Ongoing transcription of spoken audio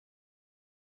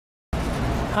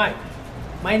Hi,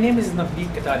 my name is Navdeep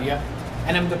Kataria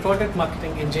and I'm the product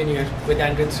marketing engineer with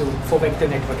Anritsu for vector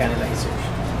network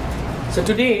analyzers. So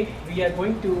today we are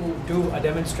going to do a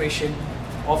demonstration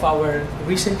of our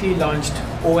recently launched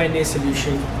ONA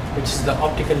solution, which is the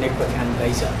optical network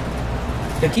analyzer.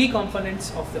 The key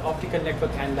components of the optical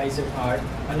network analyzer are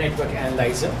a network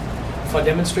analyzer. For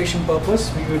demonstration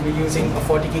purpose, we will be using a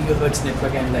 40 GHz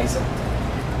network analyzer.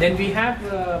 Then we have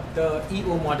the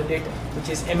EO modulator, which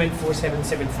is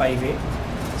MN4775A.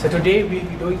 So today we'll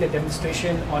be doing the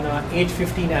demonstration on a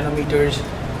 850 nanometers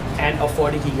and a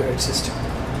 40 GHz system.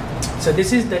 So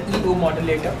this is the EO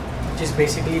modulator, which is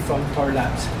basically from Thor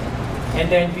Labs. And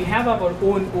then we have our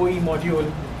own OE module,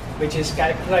 which is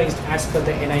characterized as per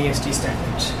the NIST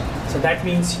standards. So that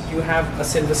means you have a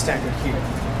silver standard here.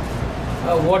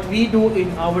 What we do in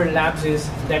our labs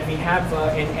is that we have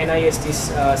an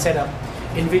NIST setup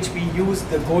in which we use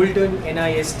the golden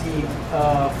NIST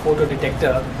photo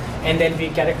detector, and then we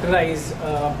characterize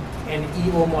an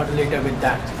EO modulator with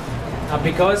that.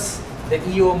 Because the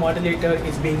EO modulator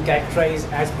is being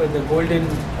characterized as per the golden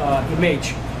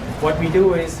image, what we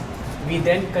do is we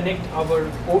then connect our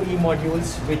OE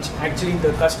modules, which actually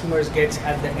the customers gets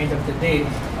at the end of the day.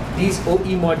 These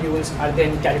OE modules are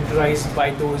then characterized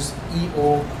by those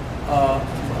EO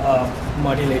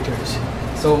modulators.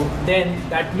 So then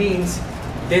that means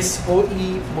this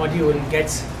OE module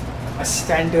gets a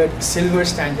standard silver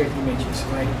standard images,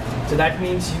 right? So that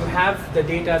means you have the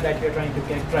data that you're trying to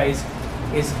characterize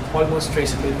is almost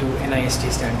traceable to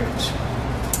NIST standards.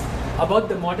 About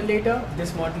the modulator,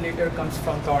 this modulator comes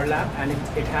from Thor Lab and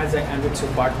it has an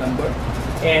Anritsu part number,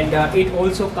 and it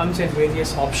also comes in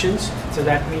various options. So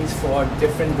that means for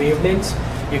different wavelengths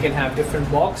you can have different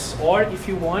box, or if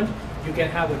you want you can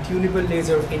have a tunable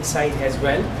laser inside as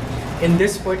well. In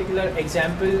this particular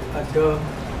example, the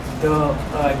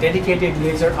dedicated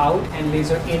laser out and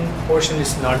laser in portion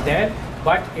is not there,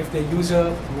 but if the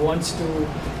user wants to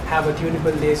have a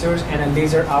tunable lasers and a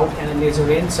laser out and a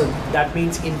laser in, so that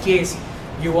means in case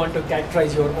you want to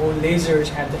characterize your own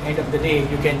lasers at the end of the day,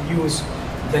 you can use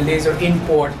the laser in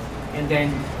port and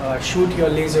then shoot your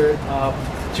laser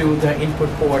to the input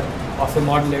port of the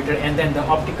modulator, and then the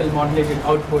optical modulated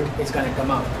output is going to come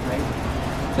out,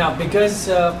 right? Now, because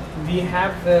we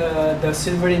have the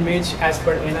silver image as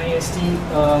per NIST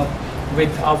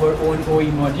with our own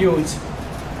OE modules,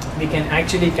 we can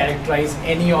actually characterize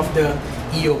any of the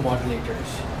EO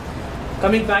modulators.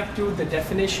 Coming back to the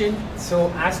definition,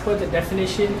 so as per the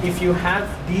definition, if you have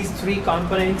these three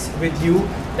components with you,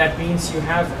 that means you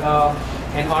have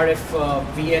an RF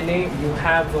VNA, you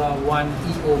have one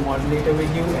EO modulator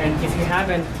with you, and if you have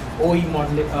an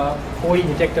OE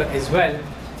detector as well,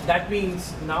 that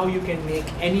means now you can make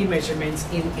any measurements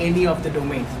in any of the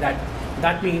domains.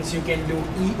 That means you can do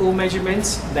EO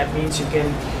measurements. That means you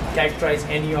can characterize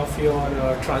any of your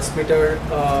transmitter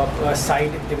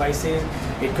side devices.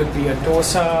 It could be a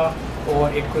TOSA,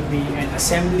 or it could be an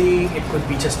assembly, it could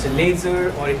be just a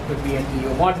laser, or it could be an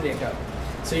EO modulator.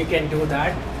 So you can do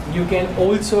that. You can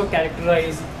also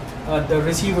characterize the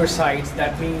receiver sides.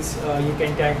 That means you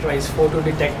can characterize photo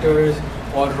detectors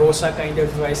or ROSA kind of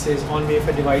devices,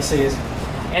 on-wafer devices,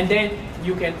 and then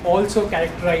you can also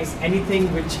characterize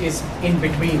anything which is in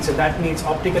between. So that means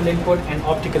optical input and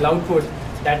optical output.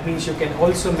 That means you can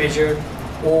also measure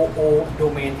OO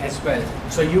domain as well.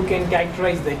 So you can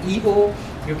characterize the EO,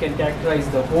 you can characterize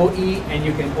the OE, and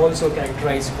you can also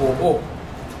characterize OO.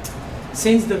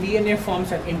 Since the VNA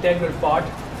forms an integral part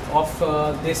of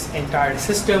this entire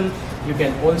system, you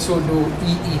can also do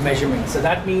EE measurements. So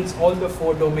that means all the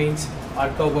four domains are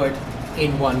covered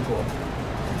in one go.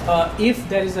 If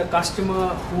there is a customer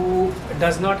who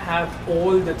does not have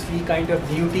all the three kind of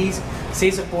duties, say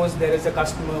suppose there is a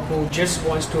customer who just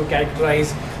wants to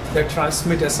characterize the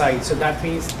transmitter side, so that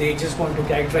means they just want to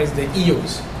characterize the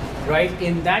EOs, right?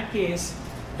 In that case,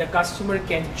 the customer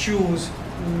can choose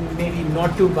maybe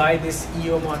not to buy this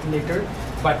EO modulator,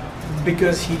 but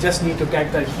because he just need to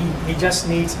characterize, he just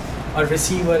needs a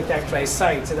receiver characterized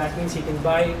side. So that means he can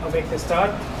buy a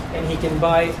VectorStar and he can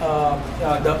buy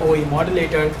the OE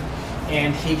modulator,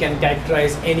 and he can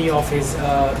characterize any of his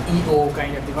EO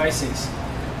kind of devices.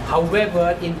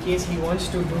 However, in case he wants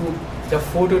to do the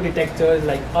photo detectors,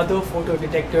 like other photo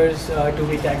detectors to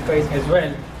be characterized as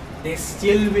well, they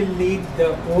still will need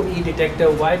the OE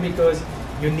detector. Why? Because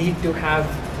you need to have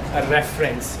a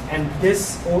reference, and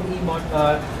this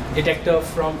OE detector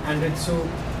from Anritsu,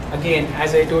 again,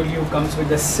 as I told you, comes with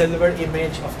the silver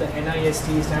image of the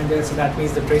NIST standard, so that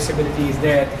means the traceability is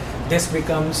there. This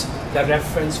becomes the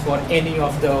reference for any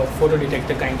of the photo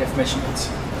detector kind of measurements.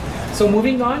 So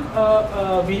moving on,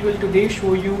 we will today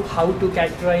show you how to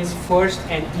characterize first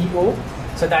an EO.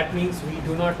 So that means we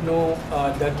do not know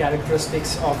the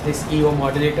characteristics of this EO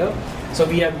modulator. So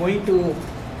we are going to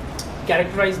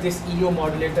characterize this EO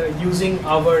modulator using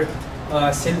our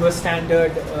silver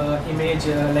standard image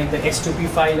like the S2P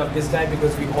file of this guy,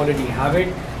 because we already have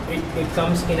it. It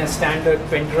comes in a standard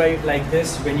pen drive like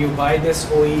this when you buy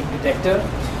this OE detector.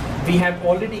 We have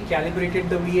already calibrated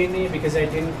the VNA because I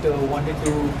didn't wanted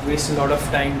to waste a lot of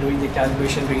time doing the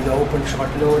calibration, doing the open short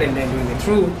load and then doing it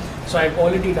through. So I've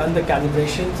already done the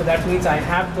calibration. So that means I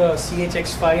have the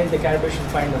CHX file, the calibration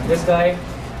file of this guy.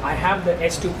 I have the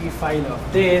S2P file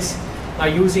of this. Now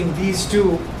using these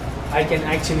two, I can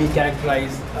actually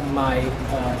characterize my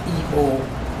EO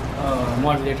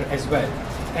modulator as well.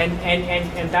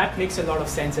 And that makes a lot of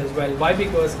sense as well. Why?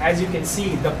 Because as you can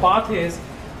see, the path is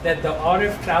that the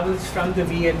RF travels from the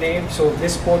VNA. So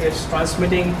this port is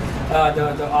transmitting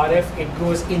the RF. It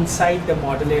goes inside the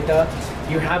modulator.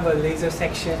 You have a laser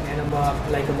section and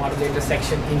like a modulator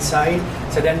section inside.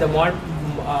 So then the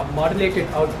modulated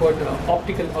output,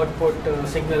 optical output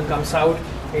signal comes out.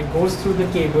 It goes through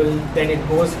the cable. Then it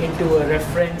goes into a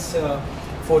reference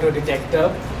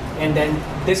photodetector. And then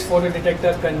this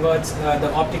photodetector converts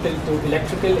the optical to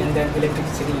electrical, and then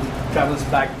electrical signal travels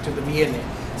back to the VNA.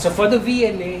 So for the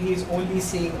VNA, he's only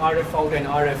seeing RF out and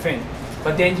RF in.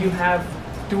 But then you have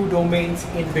two domains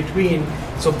in between.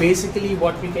 So basically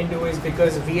what we can do is,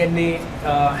 because VNA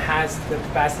has the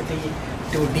capacity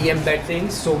to de-embed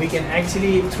things, so we can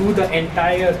actually, through the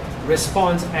entire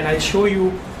response, and I'll show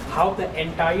you how the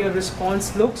entire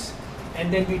response looks,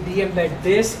 and then we de-embed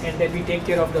this, and then we take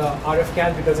care of the RF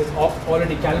cal because it's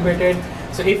already calibrated.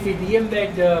 So if we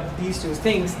de-embed these two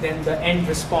things, then the end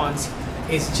response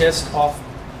is just of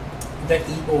the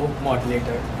EO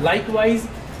modulator. Likewise,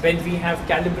 when we have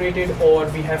calibrated or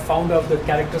we have found out the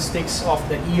characteristics of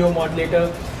the EO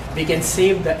modulator, we can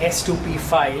save the S2P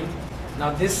file.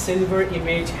 Now this silver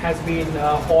image has been,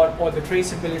 or the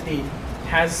traceability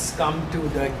has come to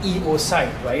the EO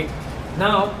side, right?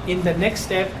 Now, in the next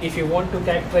step, if you want to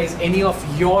characterize any of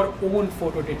your own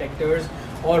photodetectors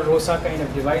or ROSA kind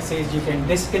of devices, you can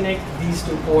disconnect these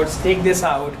two ports, take this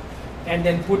out, and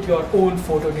then put your own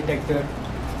photodetector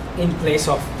in place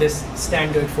of this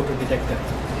standard photodetector.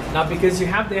 Now, because you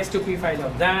have the S2P file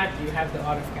of that, you have the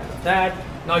RF cal of that,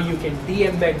 now you can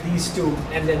de-embed these two,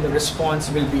 and then the response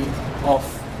will be of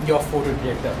your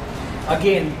photodetector.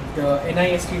 Again, the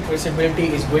NIST traceability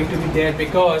is going to be there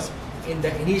because in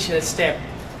the initial step,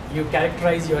 you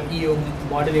characterize your EO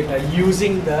modulator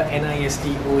using the NIST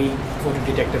OE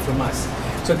photodetector from us.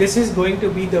 So this is going to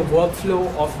be the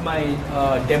workflow of my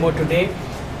demo today.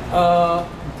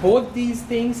 Both these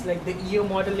things, like the EO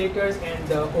modulators and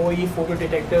the OE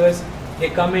photodetectors, they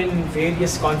come in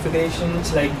various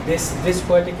configurations. Like this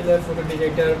particular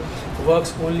photodetector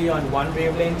works only on one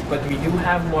wavelength, but we do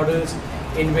have models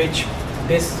in which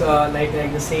this like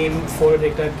the same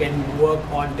photodetector can work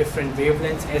on different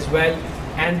wavelengths as well,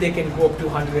 and they can go up to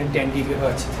 110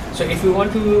 gigahertz. So if you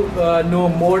want to know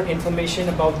more information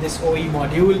about this OE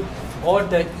module or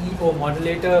the EO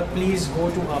modulator, please go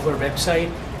to our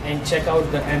website and check out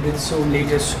the Anritsu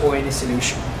latest ONA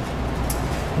solution.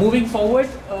 Moving forward,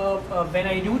 when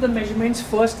I do the measurements,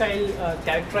 first I'll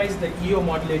characterize the EO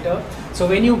modulator. So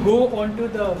when you go onto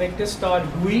the VectorStar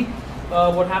GUI,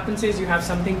 what happens is you have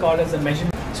something called as a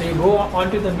measurement. So you go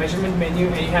onto the measurement menu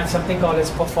and you have something called as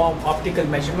perform optical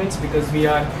measurements, because we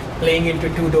are playing into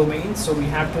two domains, so we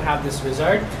have to have this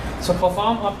wizard. So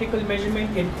perform optical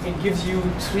measurement, it gives you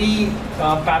three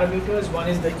parameters. One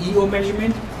is the EO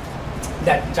measurement,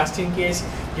 that just in case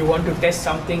you want to test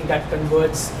something that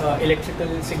converts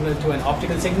electrical signal to an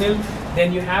optical signal.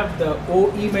 Then you have the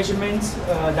OE measurements,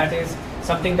 that is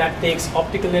something that takes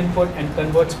optical input and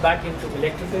converts back into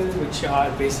electrical, which are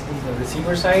basically the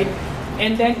receiver side.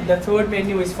 And then the third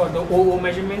menu is for the OO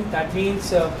measurement. That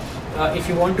means if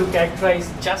you want to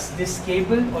characterize just this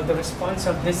cable or the response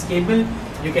of this cable,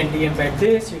 you can de-embed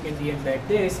this, you can de-embed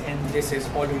this, and this is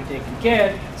already taken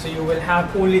care. So you will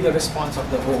have only the response of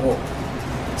the OO.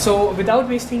 So without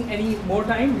wasting any more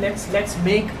time, let's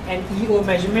make an EO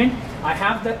measurement. I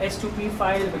have the S2P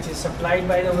file, which is supplied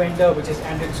by the vendor, which is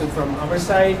Anritsu from our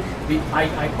side.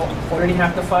 I already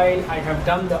have the file. I have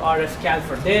done the RF cal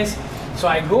for this. So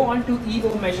I go on to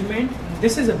EO measurement.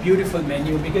 This is a beautiful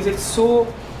menu because it's so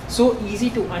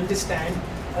easy to understand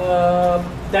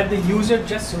that the user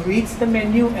just reads the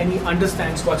menu and he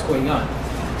understands what's going on.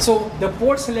 So the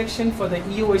port selection for the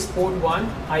EO is port 1.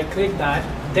 I click that.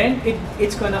 Then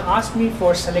it's going to ask me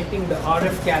for selecting the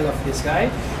RF cal of this guy.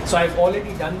 So I've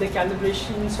already done the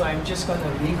calibration. So I'm just going to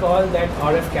recall that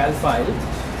RF cal file.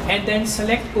 and then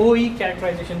select OE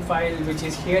characterization file, which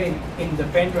is here in the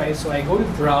pen drive. So I go to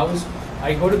browse,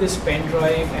 I go to this pen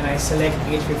drive and I select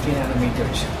 850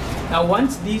 nanometers. Now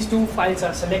once these two files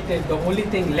are selected, the only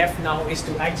thing left now is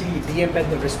to actually de-embed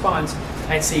the response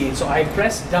and see it. So I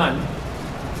press done,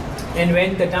 and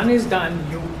when the done is done,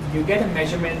 you get a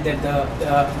measurement that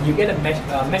you get a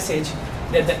message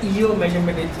that the EO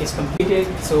measurement is completed.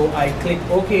 So I click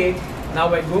OK.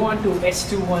 Now I go on to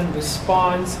S21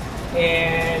 response,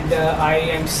 and I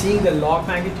am seeing the log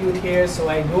magnitude here. So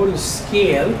I go to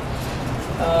scale.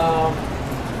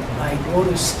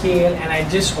 And I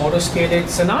just auto scale it.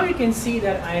 So now you can see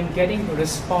that I am getting the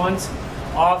response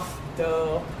of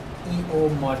the EO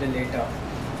modulator.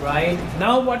 Right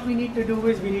now what we need to do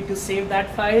is we need to save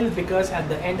that file, because at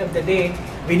the end of the day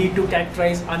we need to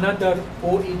characterize another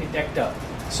OE detector.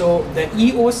 So the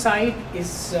EO side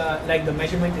is like the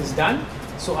measurement is done.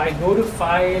 So I go to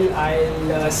file,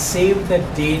 I'll save the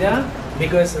data,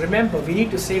 because remember we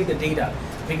need to save the data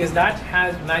because that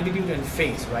has magnitude and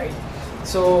phase, right?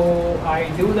 So I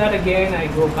do that again, I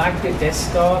go back to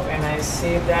desktop and I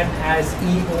save that as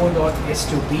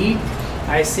eo.s2b.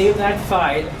 I save that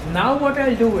file. Now what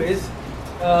I'll do is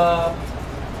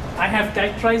I have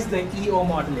characterized the EO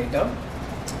modulator,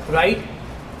 right?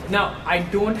 Now I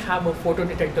don't have a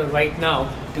photodetector right now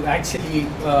to actually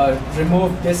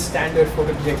remove this standard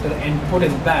photodetector and put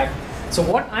it back. So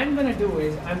what I'm going to do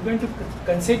is I'm going to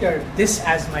consider this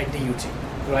as my DUT,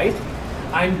 right?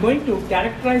 I'm going to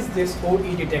characterize this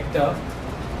OE detector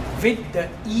with the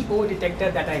EO detector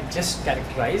that I just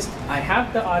characterized. I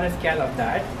have the RF cal of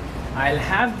that. I'll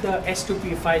have the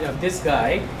S2P file of this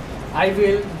guy. I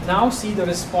will now see the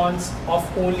response of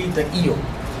only the EO.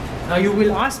 Now you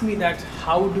will ask me that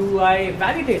how do I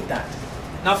validate that?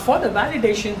 Now for the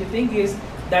validation, the thing is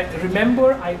that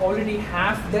remember I already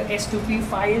have the S2P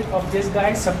file of this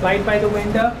guy supplied by the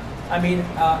vendor.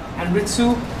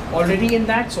 Anritsu already in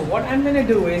that. So what I'm going to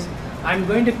do is I'm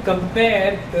going to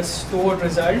compare the stored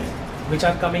results which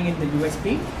are coming in the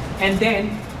USB, and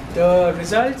then the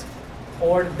results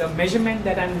or the measurement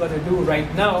that I'm going to do right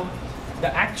now,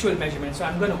 the actual measurement. So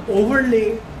I'm going to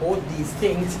overlay both these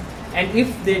things, and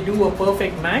if they do a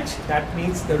perfect match, that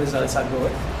means the results are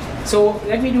good. So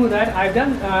let me do that.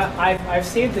 I've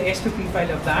saved the S2P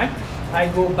file of that. I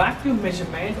go back to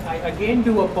measurement. I again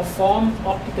do a perform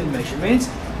optical measurements.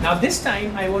 Now this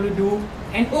time I want to do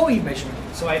an OE measurement.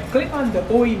 So I click on the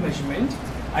OE measurement.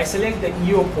 I select the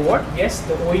EO port. Yes,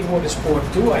 the OE port is port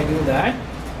 2. I do that.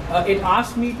 It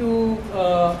asks me to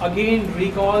again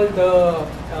recall the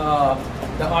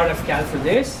RF cal for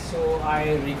this. So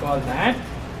I recall that.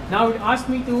 Now it asks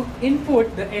me to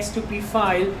input the S2P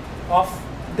file of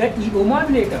the EO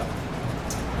modulator.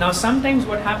 Now sometimes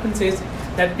what happens is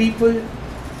that people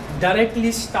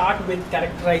directly start with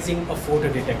characterizing a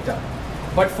photodetector.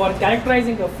 But for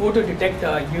characterizing a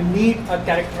photodetector, you need a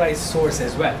characterized source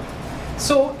as well.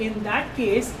 So in that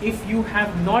case, if you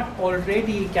have not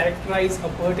already characterized a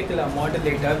particular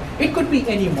modulator, it could be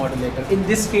any modulator. In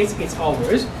this case, it's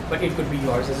ours, but it could be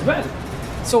yours as well.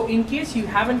 So in case you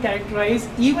haven't characterized,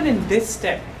 even in this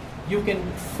step, you can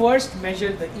first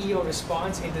measure the EO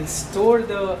response. It will store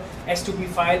the S2P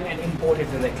file and import it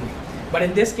directly. But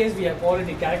in this case, we have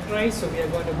already characterized, so we are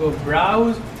going to go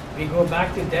browse, we go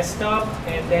back to desktop,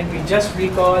 and then we just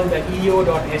recall the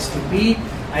eo.s2b.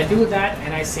 I do that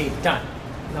and I say done.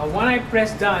 Now when I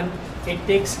press done, it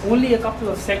takes only a couple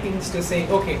of seconds to say,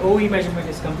 okay, OE measurement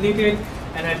is completed,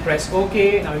 and I press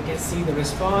OK. Now you can see the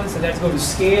response. So let's go to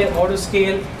scale, auto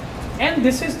scale. And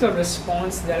this is the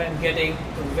response that I'm getting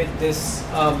with this,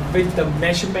 with the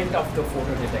measurement of the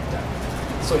photodetector.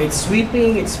 So it's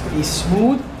sweeping, it's pretty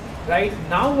smooth. Right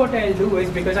now what I'll do is,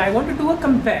 because I want to do a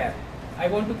compare, I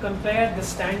want to compare the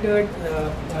standard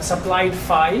supplied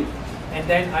file, and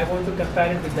then I want to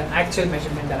compare it with the actual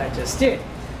measurement that I just did.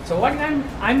 So what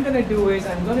I'm going to do is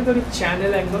I'm going to go to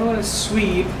channel, I'm going to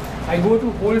sweep, I go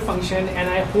to hold function and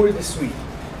I hold the sweep.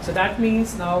 So that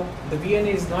means now the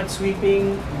VNA is not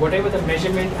sweeping, whatever the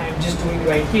measurement I'm just doing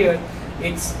right here,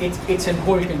 it's in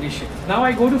hold condition. Now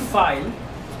I go to file,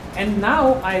 and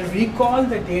now I recall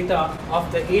the data of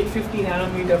the 850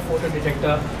 nanometer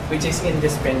photodetector which is in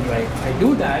this pen drive. I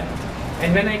do that,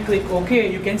 and when I click OK,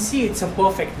 you can see it's a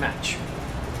perfect match.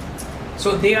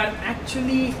 So they are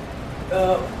actually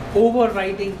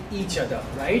overriding each other,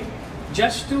 right?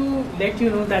 Just to let you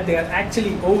know that they are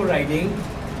actually overriding,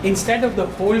 instead of the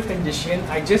hold condition,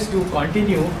 I just do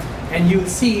continue, and you'll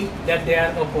see that they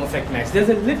are a perfect match. There's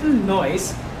a little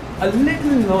noise,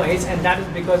 and that is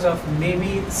because of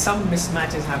maybe some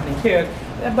mismatches happening here,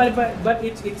 but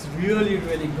it's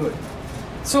really good.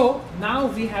 So now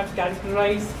we have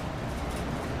characterized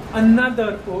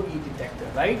another OE detector,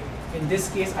 right? In this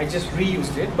case, I just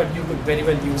reused it, but you could very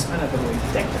well use another OE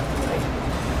detector, right?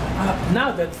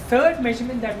 Now, the third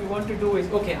measurement that we want to do is,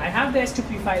 okay, I have the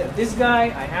S2P file of this guy,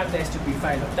 I have the S2P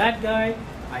file of that guy,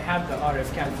 I have the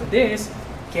RF cal for this.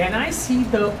 Can I see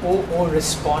the OO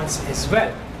response as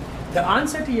well? The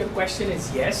answer to your question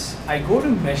is yes. I go to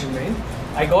measurement,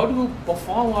 I go to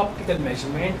perform optical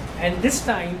measurement, and this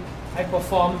time I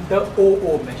perform the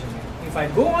OO measurement. If I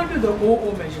go on to the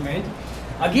OO measurement,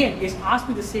 again, it asks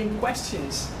me the same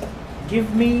questions.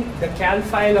 Give me the cal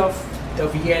file of the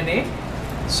VNA,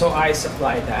 so I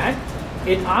supply that.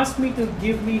 It asks me to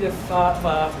give me the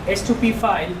S2P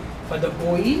file for the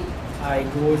OE. I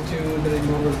go to the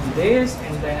removal to this,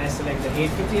 and then I select the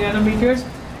 850 nanometers,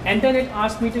 and then it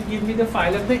asks me to give me the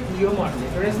file of the EO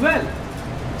modulator as well.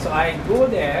 So I go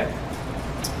there,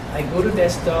 I go to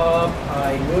desktop,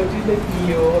 I go to the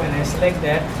EO, and I select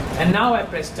that, and now I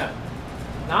press done.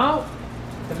 Now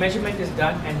the measurement is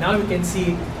done, and now you can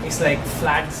see it's like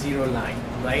flat zero line,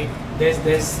 right?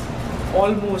 There's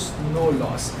almost no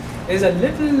loss. There's a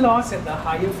little loss at the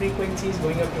higher frequencies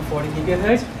going up to 40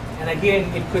 gigahertz, and again,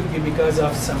 it could be because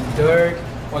of some dirt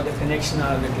or the connection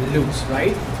are a little loose,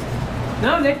 right?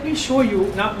 Now let me show you,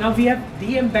 now we have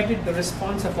de-embedded the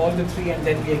response of all the three, and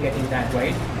then we are getting that,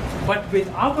 right? But with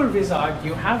our wizard,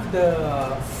 you have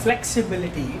the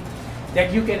flexibility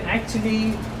that you can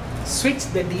actually switch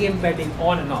the de-embedding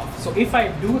on and off. So if I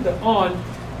do the on,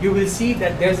 you will see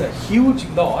that there's a huge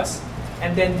loss,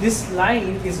 and then this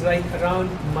line is like around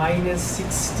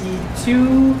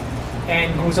 -62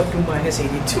 and goes up to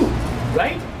 -82,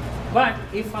 right? But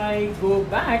if I go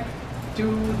back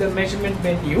to the measurement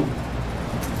menu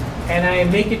and I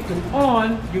make it to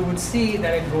on, you would see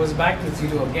that it goes back to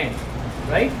 0 again,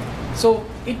 right? So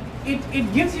it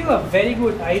gives you a very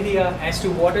good idea as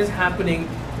to what is happening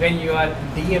when you are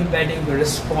de-embedding the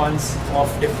response of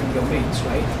different domains,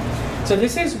 right? So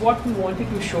this is what we wanted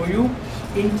to show you.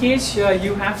 In case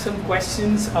you have some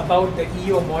questions about the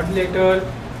EO modulator,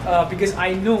 because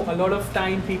I know a lot of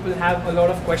time people have a lot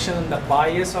of questions on the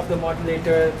bias of the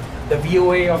modulator, the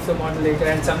VOA of the modulator,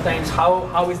 and sometimes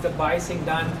how is the biasing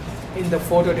done in the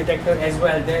photo detector as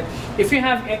well. If you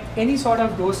have any sort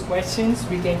of those questions,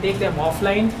 we can take them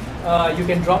offline. You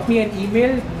can drop me an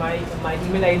email. My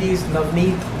email ID is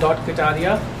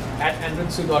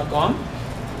navneet.kataria@anritsu.com.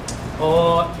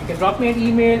 Or you can drop me an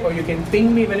email, or you can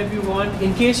ping me whenever you want.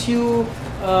 In case you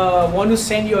want to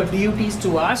send your DUTs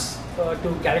to us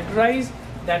to characterize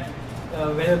that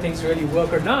whether things really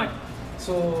work or not,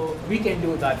 so we can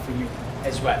do that for you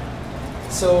as well.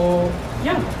 So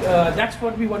yeah, that's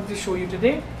what we wanted to show you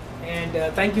today, and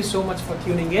thank you so much for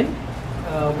tuning in.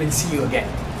 We'll see you again.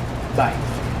 Bye.